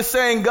have is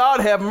saying,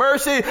 God, have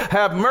mercy,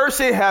 have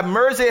mercy, have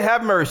mercy,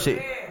 have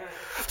mercy.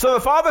 So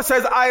the Father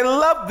says, I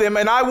love them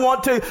and I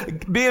want to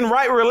be in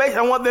right relation.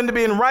 I want them to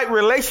be in right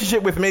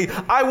relationship with me.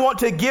 I want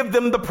to give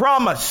them the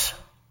promise.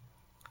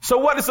 So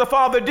what does the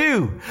Father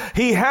do?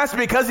 He has,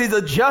 because he's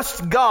a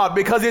just God,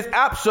 because he's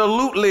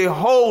absolutely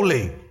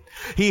holy.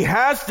 He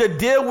has to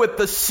deal with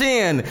the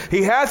sin.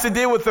 He has to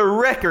deal with the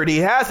record. He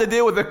has to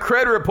deal with the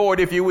credit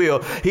report, if you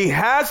will. He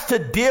has to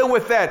deal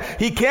with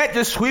that. He can't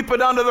just sweep it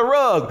under the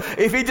rug.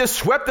 If he just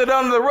swept it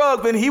under the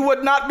rug, then he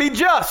would not be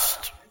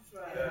just.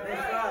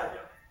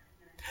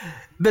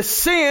 The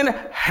sin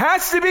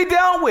has to be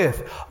dealt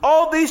with.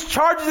 All these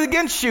charges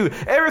against you,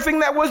 everything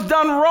that was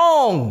done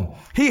wrong,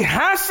 he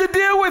has to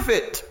deal with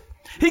it.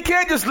 He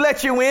can't just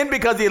let you in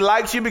because he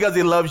likes you, because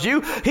he loves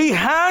you. He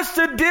has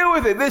to deal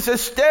with it. This is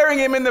staring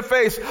him in the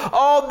face.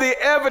 All the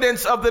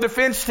evidence of the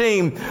defense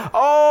team,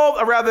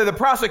 the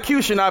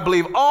prosecution, I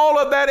believe, all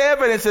of that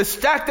evidence is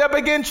stacked up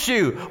against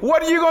you.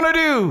 What are you going to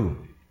do?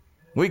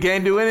 We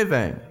can't do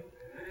anything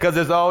because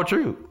it's all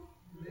true.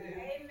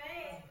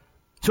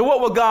 So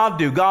what will God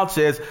do? God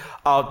says,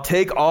 I'll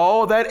take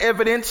all that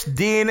evidence,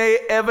 DNA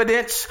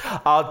evidence.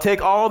 I'll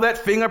take all that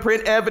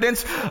fingerprint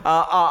evidence.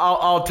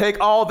 I'll take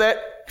all that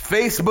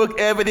Facebook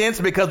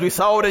evidence because we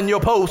saw it in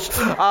your post.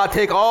 I'll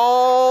take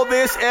all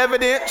this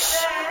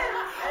evidence.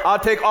 I'll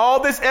take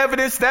all this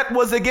evidence that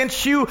was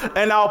against you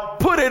and I'll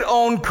put it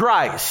on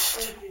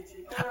Christ.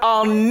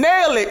 I'll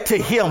nail it to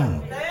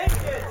him.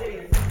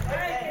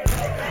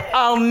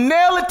 I'll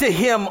nail it to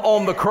him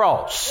on the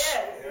cross.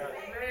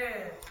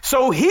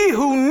 So he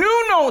who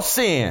knew no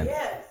sin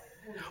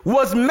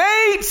was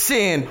made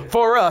sin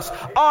for us.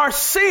 Our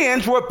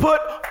sins were put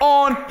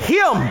on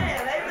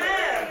him.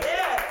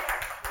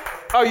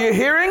 Are you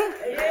hearing?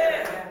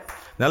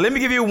 Now let me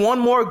give you one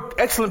more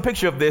excellent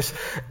picture of this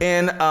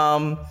in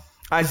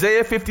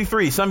Isaiah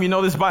 53. Some of you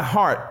know this by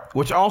heart,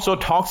 which also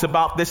talks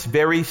about this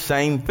very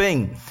same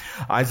thing.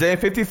 Isaiah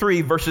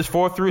 53 verses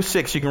 4 through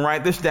 6. You can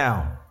write this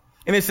down.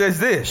 And it says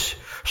this: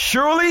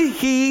 surely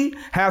he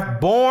hath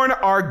borne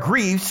our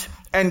griefs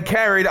and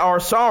carried our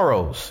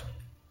sorrows.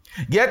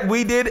 Yet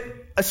we did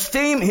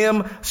esteem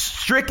him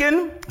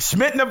stricken,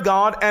 smitten of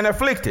God, and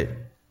afflicted.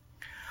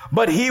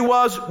 But he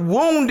was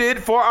wounded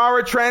for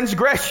our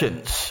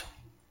transgressions.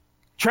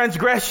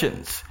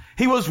 Transgressions.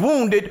 He was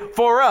wounded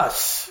for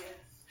us.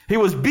 He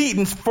was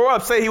beaten for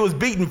us. Say, he was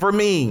beaten for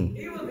me.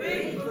 He was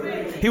beaten for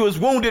me. He was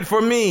wounded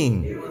for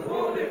me. He was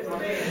wounded for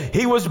me.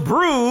 He was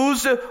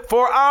bruised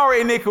for our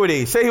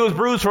iniquity. Say, he was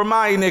bruised for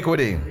my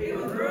iniquity. He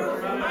was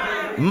bruised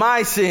for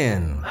my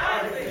sin.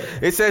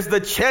 It says the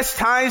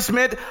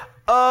chastisement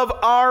of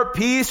our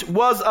peace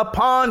was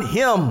upon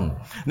him.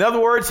 In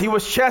other words, he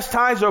was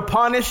chastised or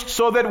punished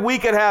so that we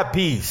could have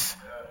peace.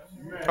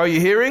 Are you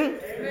hearing?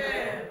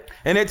 Amen.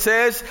 And it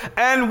says,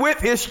 and with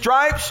his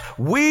stripes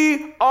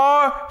we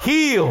are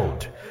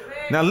healed.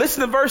 Amen. Now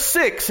listen to verse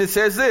 6. It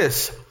says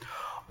this: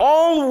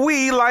 all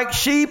we like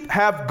sheep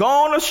have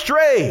gone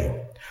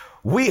astray.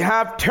 We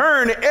have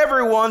turned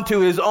everyone to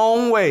his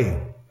own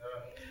way.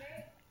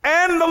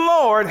 And the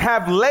Lord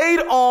have laid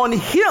on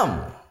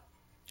him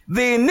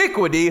the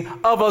iniquity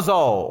of us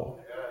all.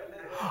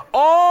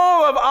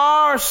 All of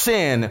our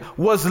sin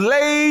was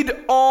laid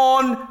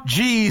on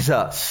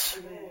Jesus.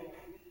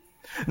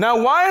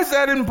 Now, why is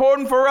that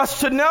important for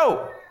us to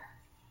know?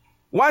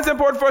 Why is it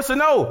important for us to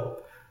know?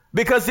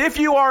 Because if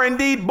you are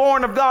indeed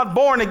born of God,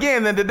 born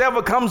again, then the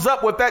devil comes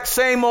up with that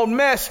same old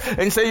mess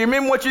and say, you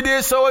remember what you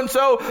did so and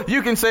so?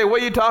 You can say,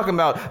 what are you talking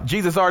about?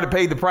 Jesus already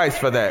paid the price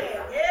for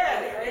that.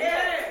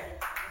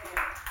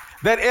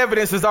 That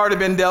evidence has already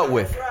been dealt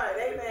with.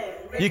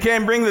 You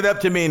can't bring it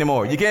up to me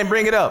anymore. You can't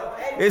bring it up.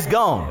 It's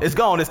gone. It's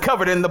gone. It's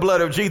covered in the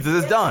blood of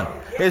Jesus. It's done.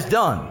 It's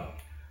done.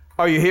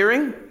 Are you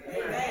hearing?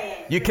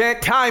 You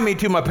can't tie me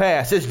to my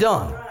past. It's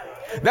done.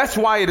 That's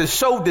why it is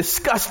so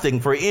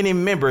disgusting for any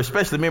member,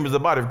 especially members of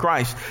the body of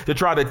Christ, to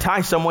try to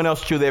tie someone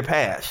else to their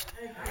past,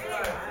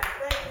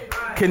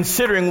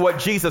 considering what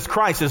Jesus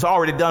Christ has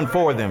already done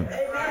for them.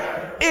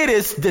 It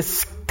is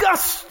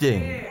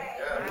disgusting.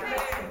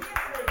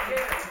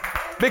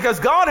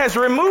 Because God has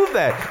removed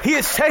that. He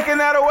has taken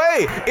that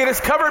away. It is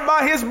covered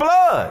by his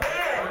blood.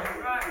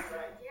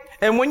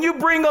 And when you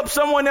bring up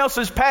someone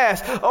else's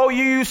past, oh,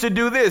 you used to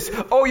do this.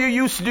 Oh, you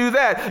used to do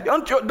that.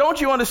 Don't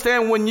you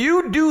understand? When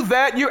you do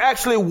that, you're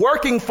actually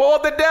working for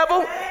the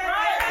devil.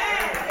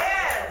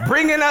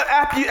 Bringing an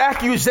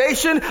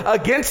accusation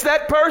against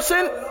that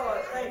person.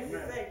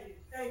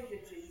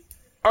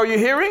 Are you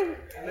hearing?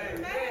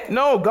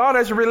 No, God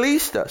has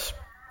released us.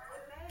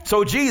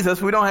 So Jesus,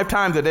 we don't have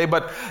time today,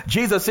 but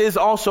Jesus is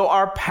also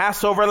our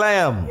Passover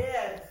lamb.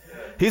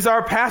 He's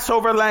our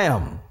Passover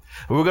lamb.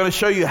 We're going to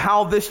show you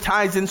how this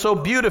ties in so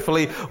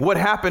beautifully what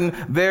happened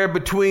there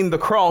between the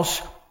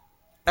cross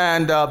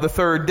and the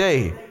third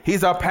day.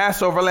 He's our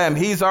Passover lamb.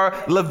 He's our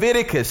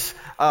Leviticus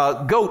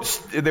goats.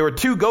 There were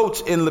 2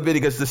 goats in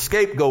Leviticus, the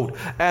scapegoat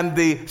and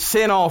the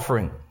sin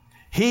offering.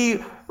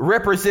 He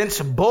represents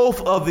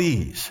both of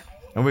these.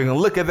 And we're going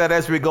to look at that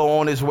as we go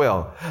on as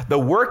well. The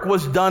work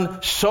was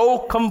done so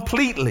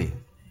completely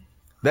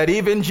that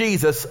even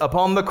Jesus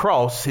upon the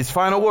cross, his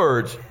final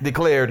words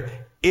declared,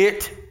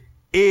 "It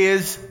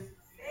is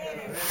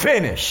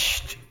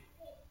finished."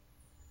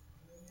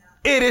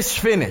 It is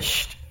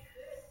finished.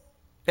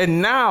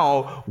 And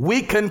now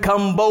we can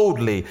come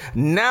boldly.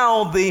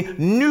 Now the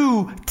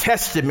New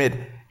Testament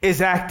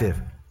is active.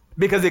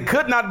 Because it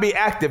could not be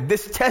active.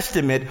 This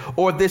testament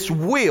or this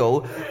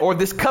will or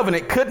this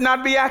covenant could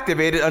not be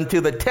activated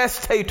until the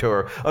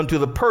testator, until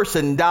the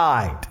person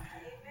died.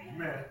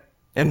 Amen.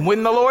 And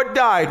when the Lord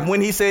died,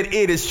 when he said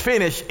it is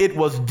finished, it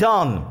was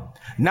done.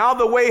 Now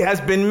the way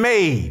has been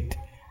made.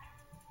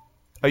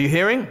 Are you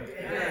hearing?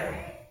 Amen.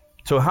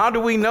 So how do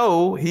we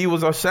know he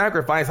was our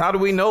sacrifice? How do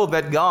we know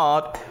that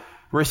God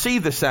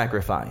received the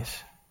sacrifice?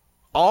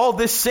 All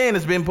this sin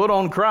has been put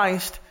on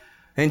Christ.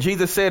 And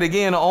Jesus said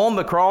again on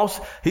the cross,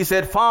 he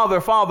said, "Father,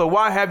 Father,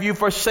 why have you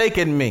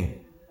forsaken me?"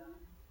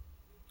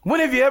 When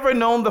have you ever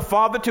known the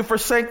Father to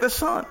forsake the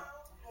Son?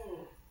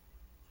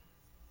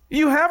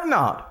 You have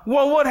not.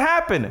 Well, what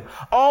happened?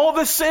 All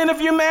the sin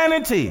of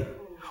humanity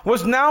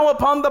was now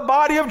upon the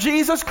body of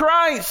Jesus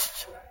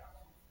Christ.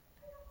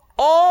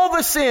 All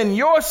the sin,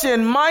 your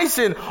sin, my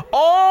sin,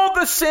 all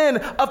the sin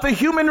of the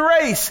human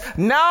race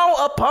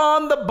now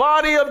upon the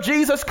body of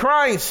Jesus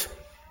Christ.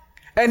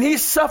 And he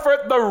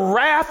suffered the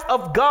wrath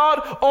of God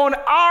on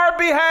our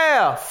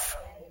behalf.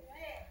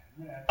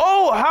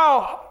 Oh,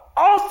 how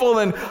awful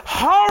and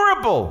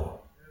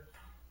horrible.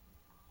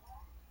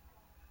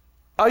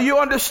 Are you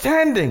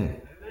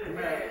understanding?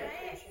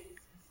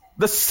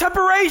 The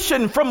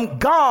separation from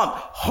God,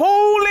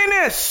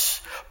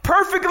 holiness,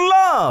 perfect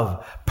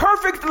love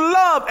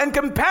and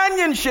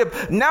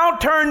companionship now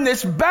turned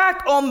this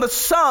back on the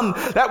Son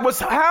that was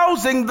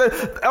housing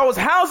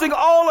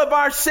all of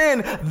our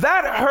sin.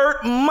 That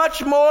hurt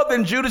much more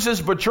than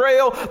Judas's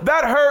betrayal.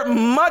 That hurt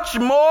much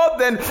more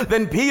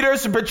than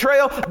Peter's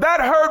betrayal.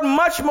 That hurt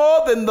much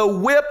more than the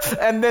whip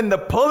and then the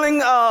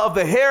pulling of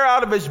the hair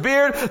out of his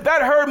beard.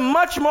 That hurt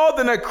much more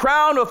than a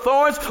crown of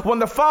thorns when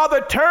the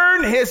Father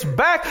turned his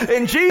back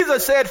and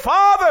Jesus said,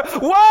 "Father,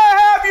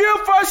 why have you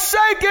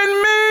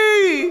forsaken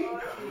me?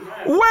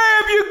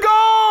 Where have you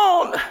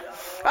gone?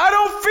 I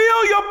don't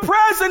feel your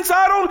presence.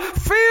 I don't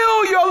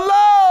feel your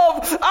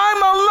love.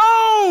 I'm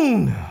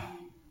alone."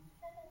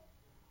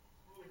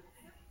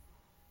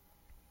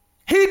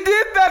 He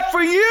did that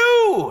for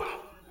you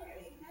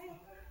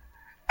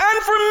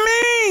and for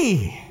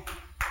me.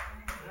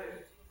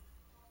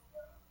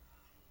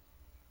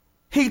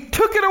 He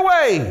took it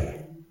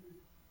away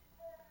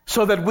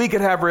so that we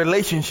could have a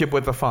relationship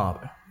with the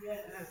Father.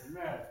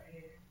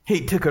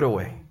 He took it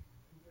away.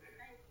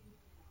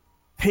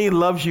 He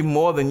loves you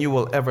more than you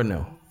will ever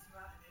know.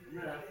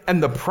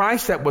 And the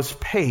price that was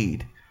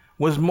paid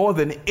was more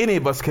than any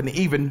of us can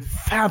even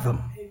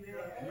fathom.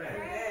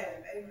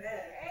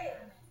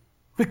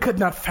 We could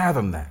not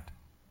fathom that.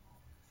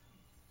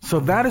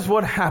 So that is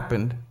what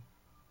happened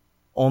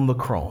on the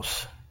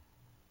cross.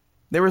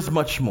 There is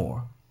much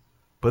more,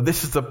 but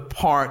this is the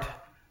part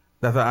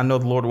that I know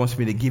the Lord wants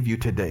me to give you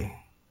today.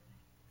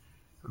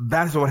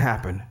 That's what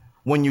happened.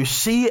 When you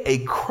see a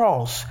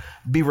cross,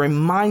 be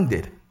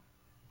reminded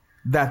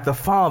that the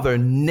Father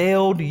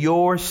nailed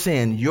your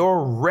sin,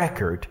 your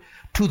record,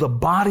 to the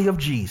body of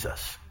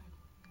Jesus.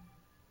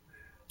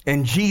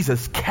 And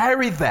Jesus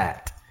carried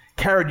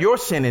your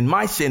sin and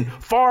my sin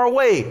far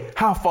away.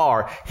 How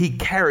far? He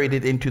carried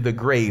it into the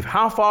grave.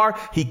 How far?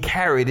 He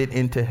carried it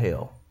into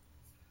hell.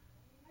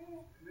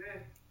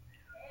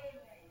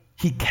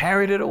 He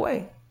carried it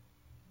away.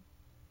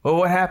 Well,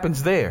 what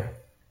happens there?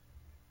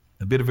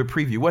 A bit of a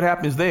preview. What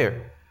happens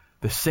there?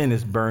 The sin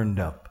is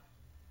burned up.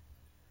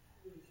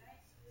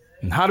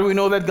 And how do we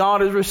know that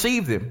God has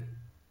received him?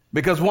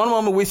 Because one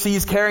moment we see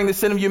he's carrying the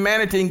sin of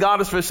humanity and God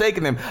has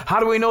forsaken him. How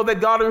do we know that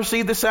God has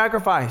received the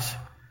sacrifice?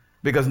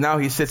 Because now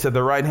he sits at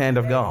the right hand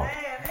of God.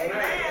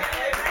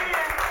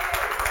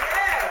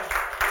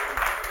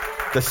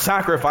 The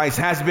sacrifice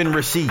has been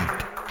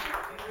received.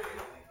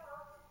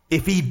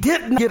 If he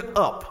didn't get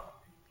up,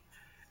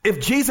 if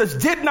Jesus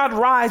did not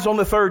rise on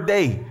the third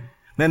day,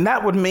 then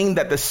that would mean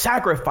that the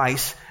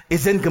sacrifice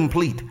is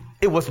incomplete.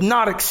 It was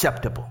not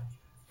acceptable.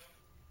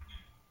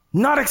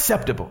 Not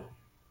acceptable.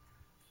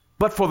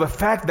 But for the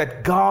fact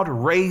that God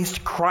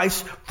raised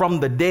Christ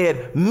from the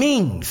dead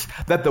means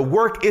that the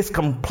work is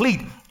complete.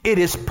 It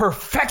is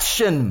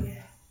perfection.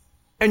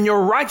 And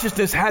your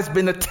righteousness has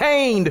been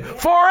attained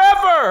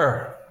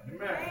forever.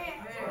 Amen.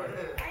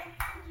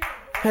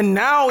 And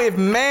now if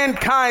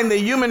mankind, the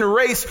human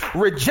race,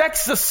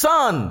 rejects the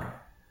Son,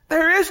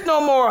 there is no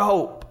more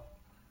hope.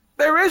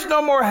 There is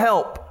no more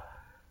help.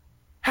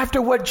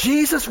 After what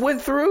Jesus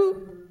went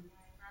through?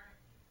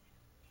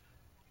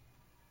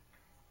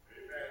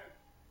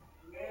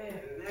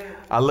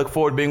 I look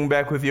forward to being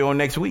back with you on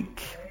next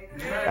week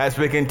as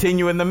we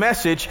continue in the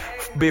message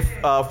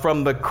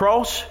from the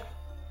cross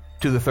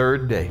to the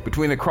third day.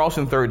 Between the cross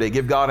and third day.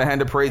 Give God a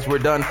hand of praise. We're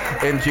done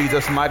in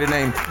Jesus' mighty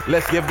name.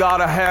 Let's give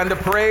God a hand of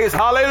praise.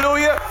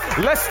 Hallelujah.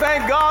 Let's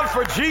thank God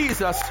for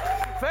Jesus.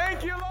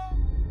 Thank you, Lord.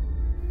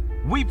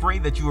 We pray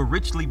that you are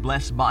richly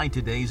blessed by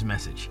today's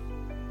message.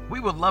 We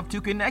would love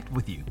to connect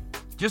with you.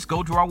 Just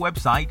go to our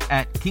website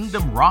at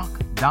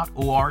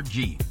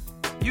kingdomrock.org.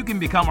 You can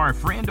become our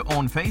friend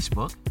on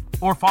Facebook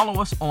or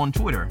follow us on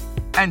Twitter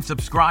and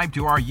subscribe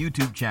to our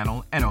YouTube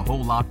channel and a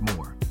whole lot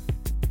more.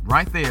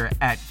 Right there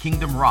at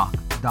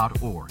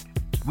kingdomrock.org.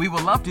 We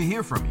would love to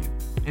hear from you.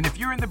 And if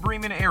you're in the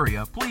Bremen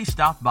area, please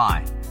stop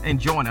by and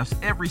join us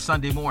every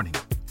Sunday morning.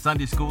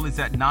 Sunday school is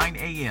at 9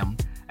 a.m.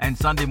 and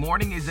Sunday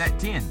morning is at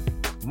 10.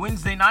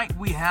 Wednesday night,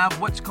 we have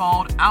what's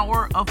called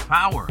Hour of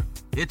Power.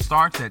 It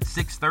starts at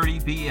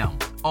 6:30 p.m.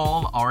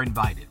 All are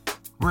invited.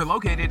 We're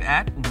located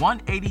at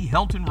 180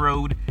 Helton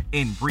Road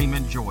in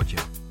Bremen, Georgia.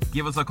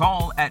 Give us a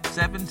call at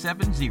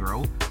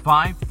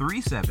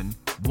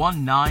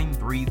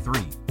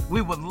 770-537-1933.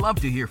 We would love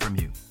to hear from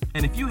you.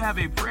 And if you have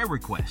a prayer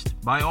request,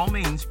 by all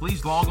means,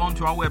 please log on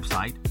to our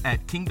website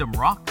at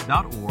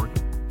kingdomrock.org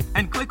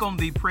and click on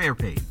the prayer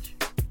page.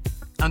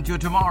 Until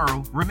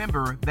tomorrow,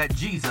 remember that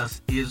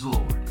Jesus is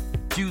Lord.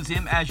 Choose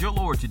Him as your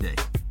Lord today.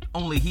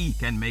 Only He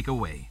can make a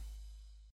way.